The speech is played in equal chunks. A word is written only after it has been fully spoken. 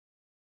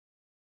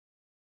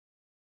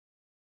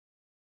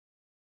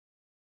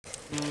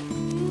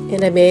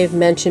And I may have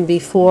mentioned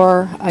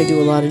before, I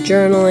do a lot of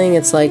journaling.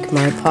 It's like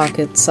my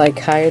pocket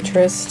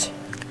psychiatrist.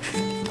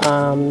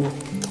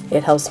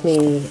 It helps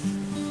me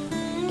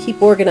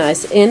keep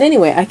organized. And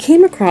anyway, I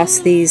came across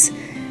these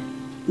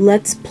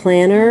Let's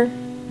Planner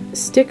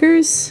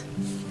stickers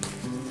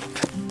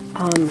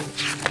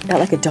at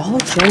like a Dollar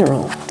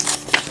General.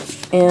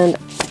 And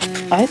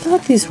I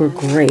thought these were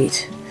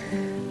great.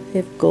 They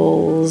have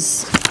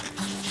goals.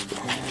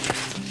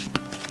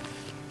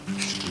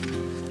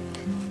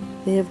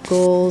 They have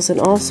goals and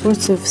all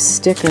sorts of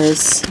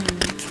stickers.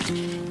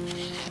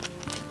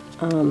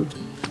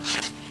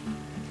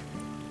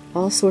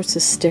 All sorts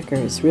of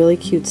stickers, really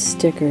cute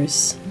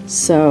stickers.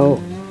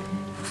 So,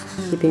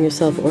 keeping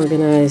yourself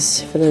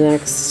organized for the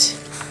next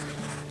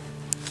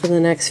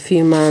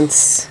few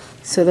months.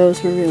 So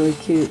those were really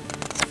cute.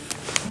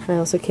 I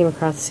also came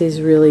across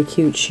these really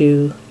cute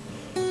shoe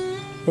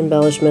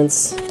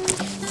embellishments.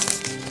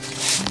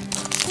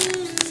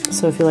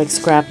 So if you like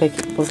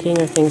scrapbooking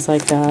or things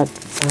like that,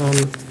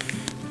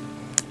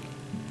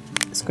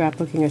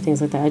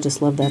 I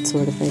just love that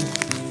sort of thing.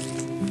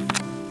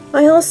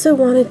 I also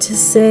wanted to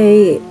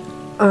say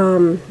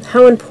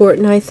how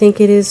important I think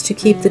it is to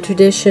keep the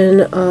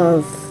tradition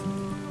of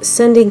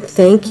sending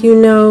thank you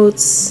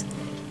notes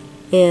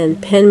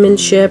and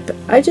penmanship.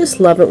 I just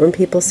love it when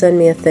people send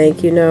me a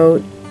thank you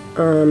note.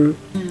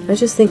 I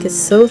just think it's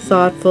so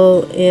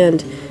thoughtful,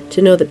 and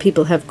to know that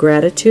people have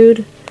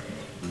gratitude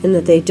and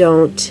that they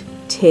don't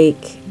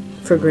take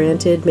for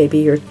granted maybe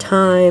your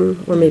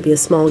time or maybe a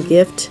small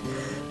gift.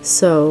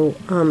 So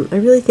I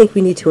really think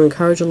we need to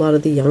encourage a lot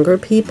of the younger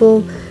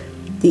people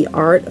the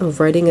art of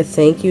writing a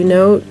thank you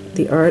note,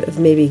 the art of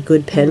maybe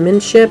good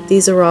penmanship.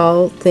 These are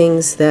all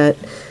things that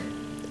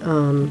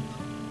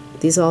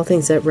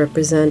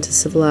represent a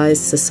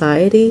civilized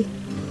society,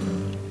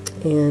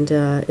 and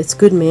it's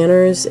good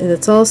manners, and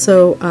it's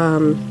also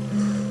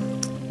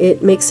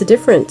it makes a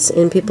difference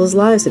in people's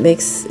lives. It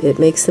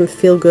makes them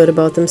feel good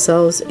about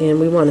themselves, and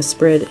we want to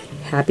spread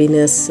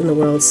happiness in the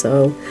world.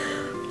 So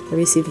I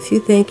received a few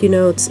thank you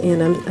notes,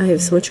 and I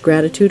have so much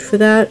gratitude for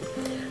that.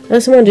 I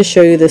also wanted to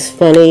show you this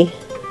funny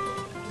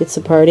It's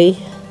a Party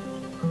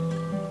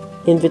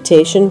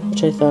invitation,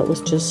 which I thought was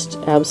just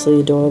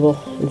absolutely adorable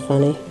and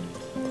funny.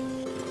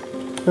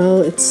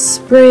 Well, it's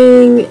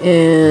spring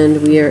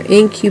and we are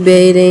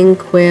incubating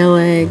quail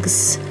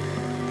eggs.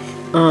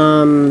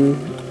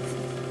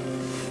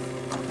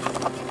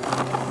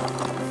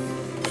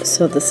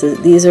 So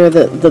these are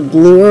the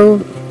bluer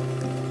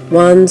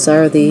ones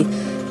are the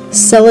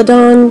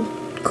Celadon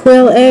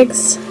quail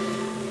eggs.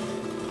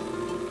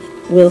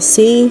 We'll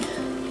see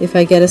if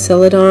I get a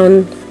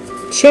Celadon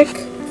chick.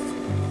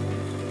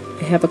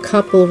 I have a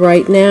couple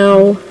right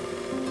now.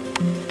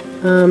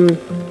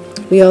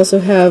 We also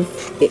have,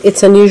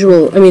 it's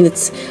unusual, I mean,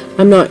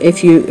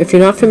 if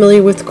you're not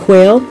familiar with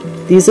quail,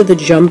 these are the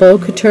jumbo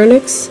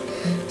Coturnix.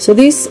 So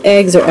these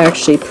eggs are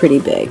actually pretty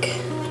big.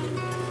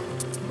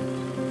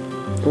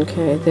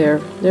 Okay,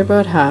 they're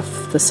about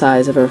half the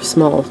size of a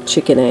small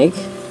chicken egg.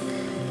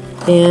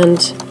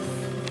 And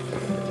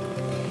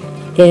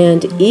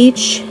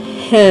each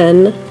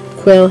hen,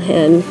 quail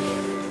hen,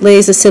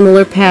 lays a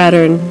similar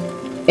pattern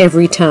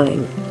every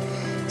time.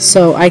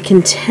 So I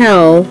can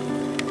tell,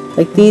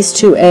 like, these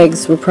two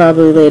eggs were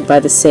probably laid by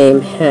the same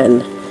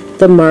hen.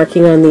 The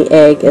marking on the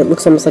egg, it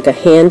looks almost like a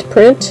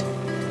handprint.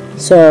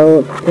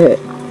 So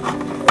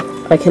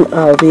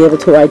I'll be able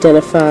to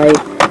identify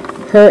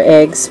her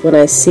eggs when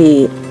I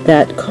see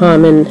that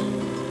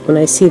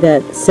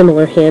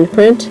similar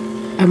handprint.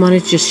 I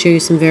wanted to just show you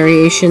some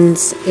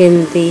variations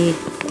in the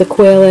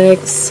quail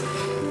eggs.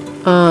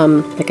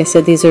 Like I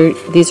said, these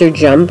are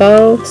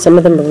jumbo. Some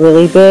of them are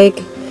really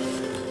big.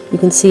 You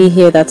can see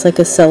here that's like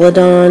a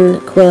Celadon.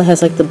 Quail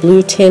has like the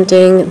blue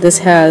tinting. This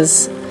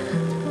has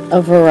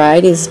a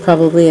variety. This is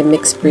probably a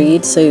mixed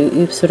breed. So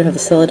you sort of have the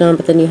Celadon,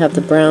 but then you have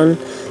the brown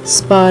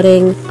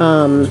spotting.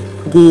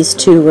 These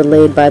two were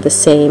laid by the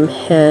same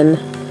hen.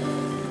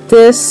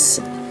 This,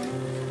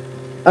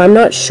 I'm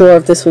not sure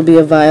if this will be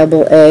a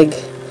viable egg.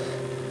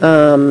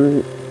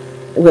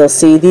 We'll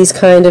see. These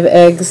kind of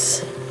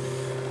eggs,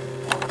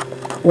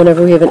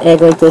 whenever we have an egg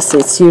like this,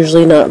 it's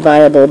usually not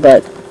viable,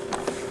 but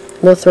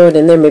we'll throw it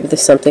in there. Maybe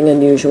there's something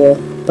unusual,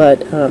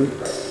 but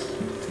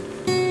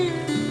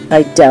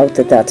I doubt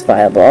that that's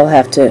viable. I'll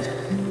have to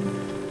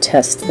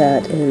test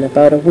that in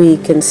about a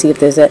week and see if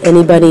there's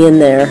anybody in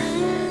there.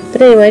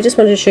 But anyway, I just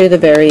wanted to show you the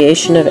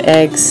variation of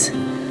eggs.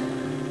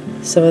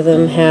 Some of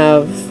them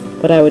have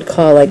what I would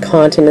call like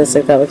continents,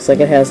 like that looks like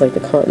it has like the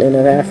continent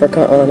of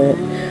Africa on it.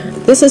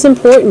 This is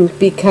important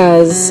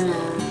because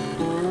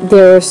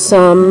there are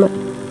some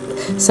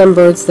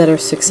birds that are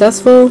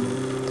successful.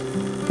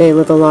 They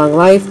live a long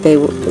life. They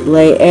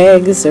lay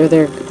eggs, or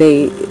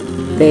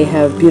they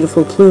have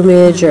beautiful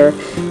plumage, or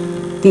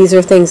these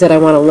are things that I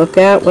want to look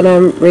at when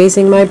I'm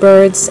raising my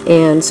birds,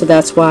 and so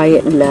that's why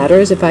it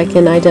matters if I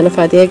can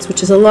identify the eggs,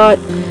 which is a lot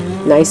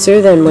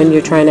nicer than when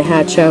you're trying to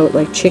hatch out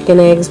like chicken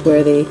eggs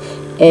where the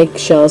egg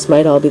shells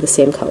might all be the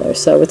same color.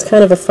 So it's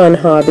kind of a fun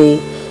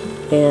hobby,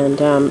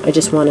 And I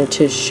just wanted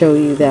to show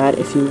you that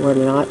if you were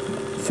not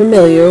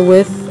familiar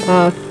with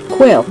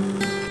quail.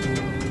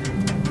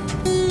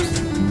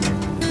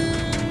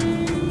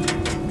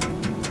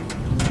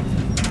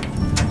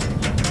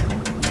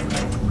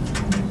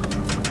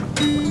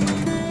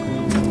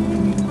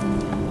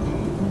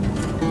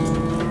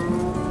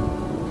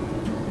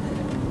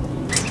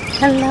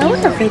 Hello,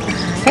 everybody.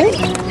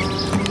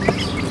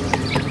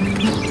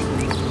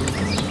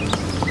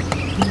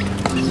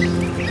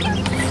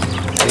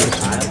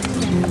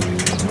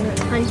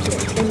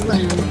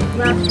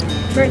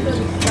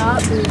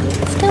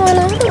 What's going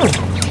on?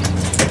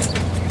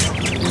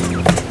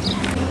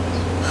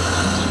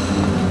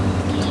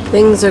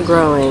 Things are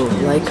growing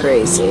like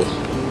crazy.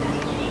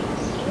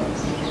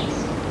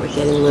 We're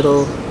getting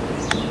little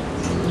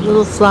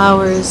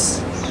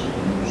flowers.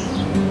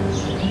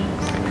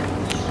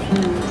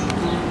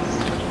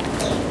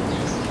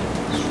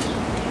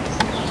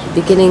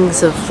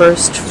 Beginnings of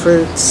first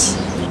fruits.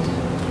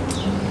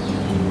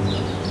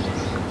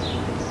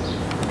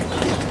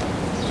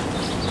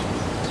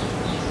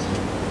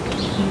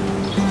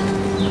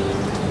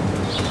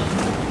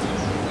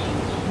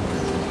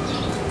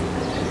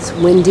 It's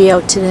windy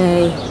out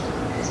today.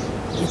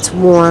 It's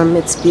warm,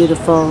 it's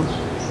beautiful.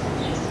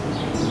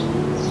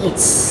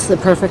 It's the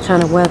perfect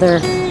kind of weather.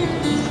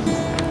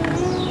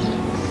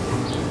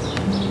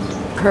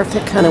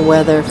 Perfect kind of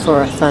weather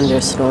for a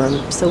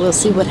thunderstorm. So we'll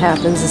see what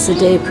happens as the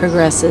day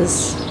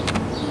progresses.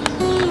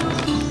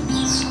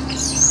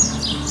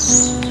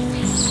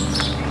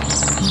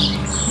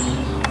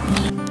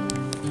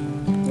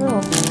 Oh,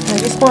 I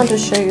just wanted to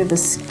show you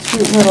this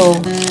cute little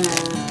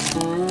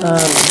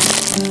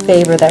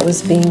favor that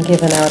was being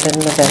given out at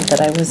an event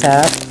that I was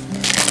at.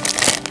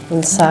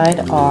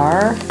 Inside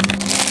are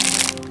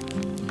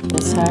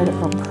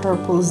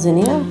purple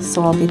zinnia,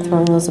 so I'll be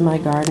throwing those in my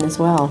garden as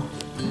well.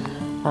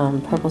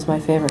 Purple's my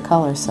favorite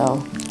color,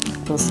 so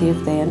we'll see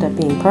if they end up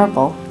being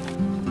purple.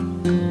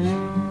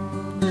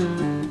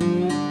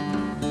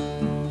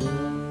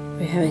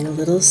 We're having a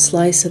little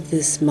slice of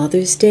this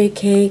Mother's Day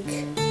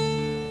cake,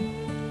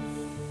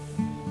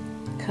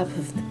 cup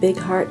of the big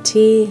heart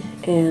tea,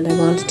 and I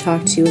wanted to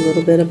talk to you a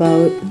little bit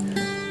about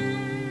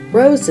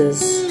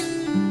roses.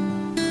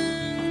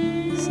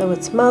 So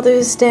it's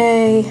Mother's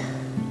Day,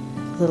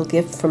 a little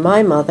gift from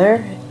my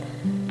mother.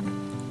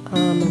 I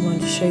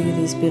wanted to show you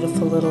these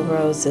beautiful little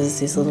roses,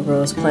 these little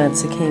rose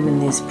plants that came in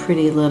these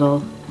pretty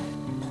little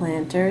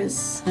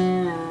planters. We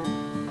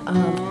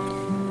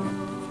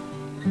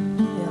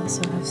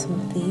also have some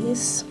of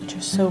these, which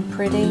are so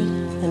pretty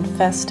and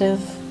festive.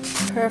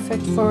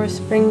 Perfect for a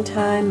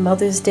springtime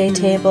Mother's Day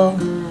table.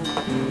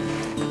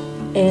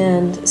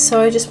 And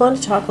so I just want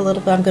to talk a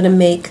little bit. I'm going to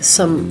make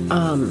some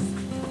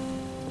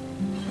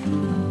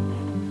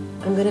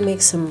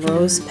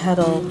rose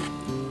petal.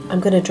 I'm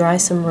going to dry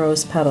some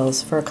rose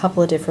petals for a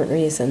couple of different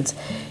reasons,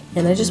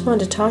 and I just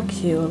wanted to talk to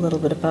you a little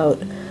bit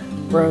about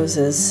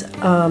roses.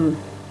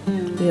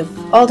 We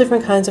have all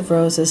different kinds of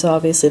roses,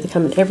 obviously. They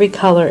come in every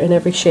color and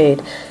every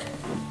shade.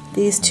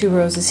 These two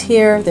roses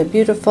here, they're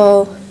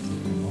beautiful.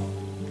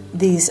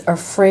 These are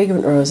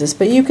fragrant roses,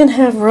 but you can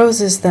have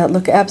roses that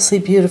look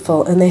absolutely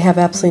beautiful and they have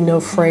absolutely no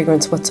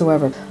fragrance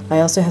whatsoever.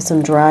 I also have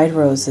some dried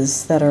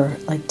roses that are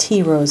like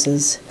tea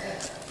roses,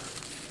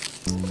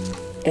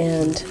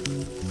 and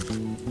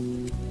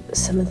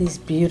some of these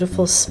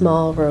beautiful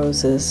small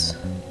roses.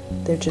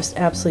 They're just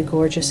absolutely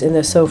gorgeous and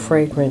they're so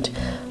fragrant.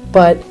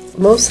 But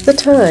most of the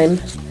time,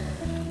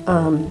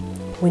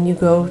 when you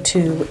go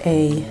to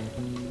a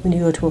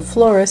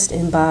florist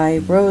and buy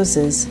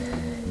roses,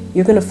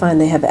 you're going to find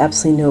they have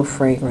absolutely no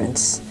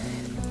fragrance.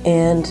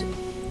 And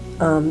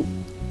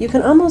you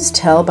can almost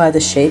tell by the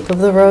shape of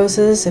the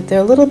roses if they're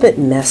a little bit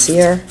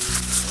messier.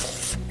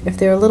 If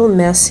they're a little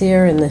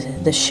messier and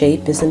the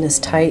shape isn't as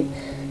tight,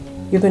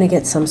 you're going to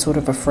get some sort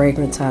of a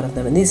fragrance out of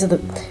them. And these are the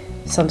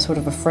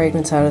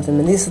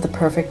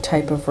perfect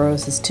type of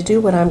roses to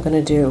do what I'm going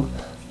to do.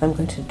 I'm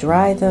going to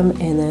dry them,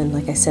 and then,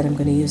 like I said, I'm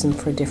going to use them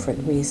for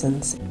different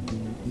reasons.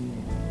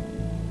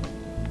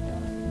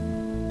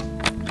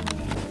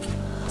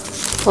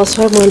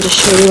 Also, I wanted to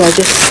show you, I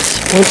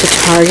just went to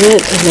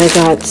Target and I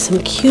got some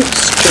cute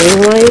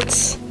string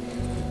lights.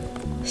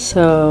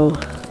 So I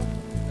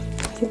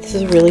think this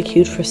is really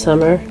cute for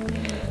summer.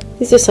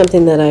 These are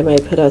something that I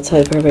might put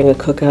outside if we're having a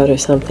cookout or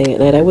something at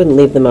night. I wouldn't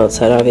leave them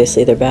outside,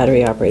 obviously. They're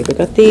battery operated. We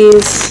got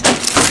these,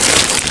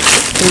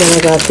 and then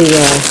I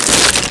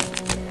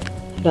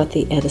got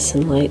the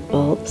Edison light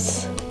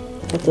bulbs. I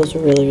thought those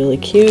were really, really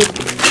cute.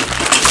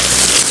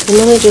 And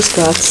then I just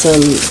got some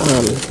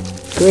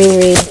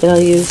greenery that I'll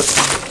use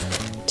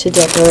to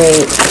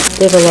decorate.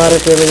 They have a lot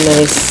of really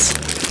nice,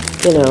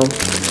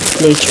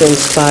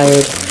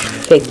 nature-inspired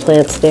fake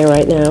plants there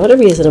right now at a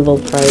reasonable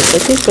price.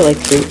 Like these were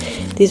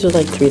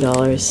like $3.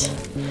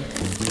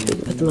 You can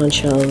put them on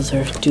shelves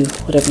or do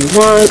whatever you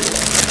want.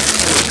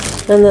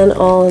 And then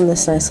all in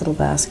this nice little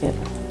basket,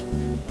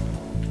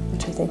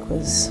 which I think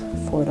was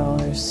 $4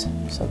 or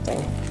something.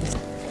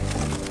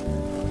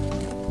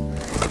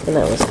 And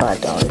that was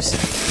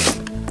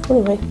 $5.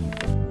 Anyway,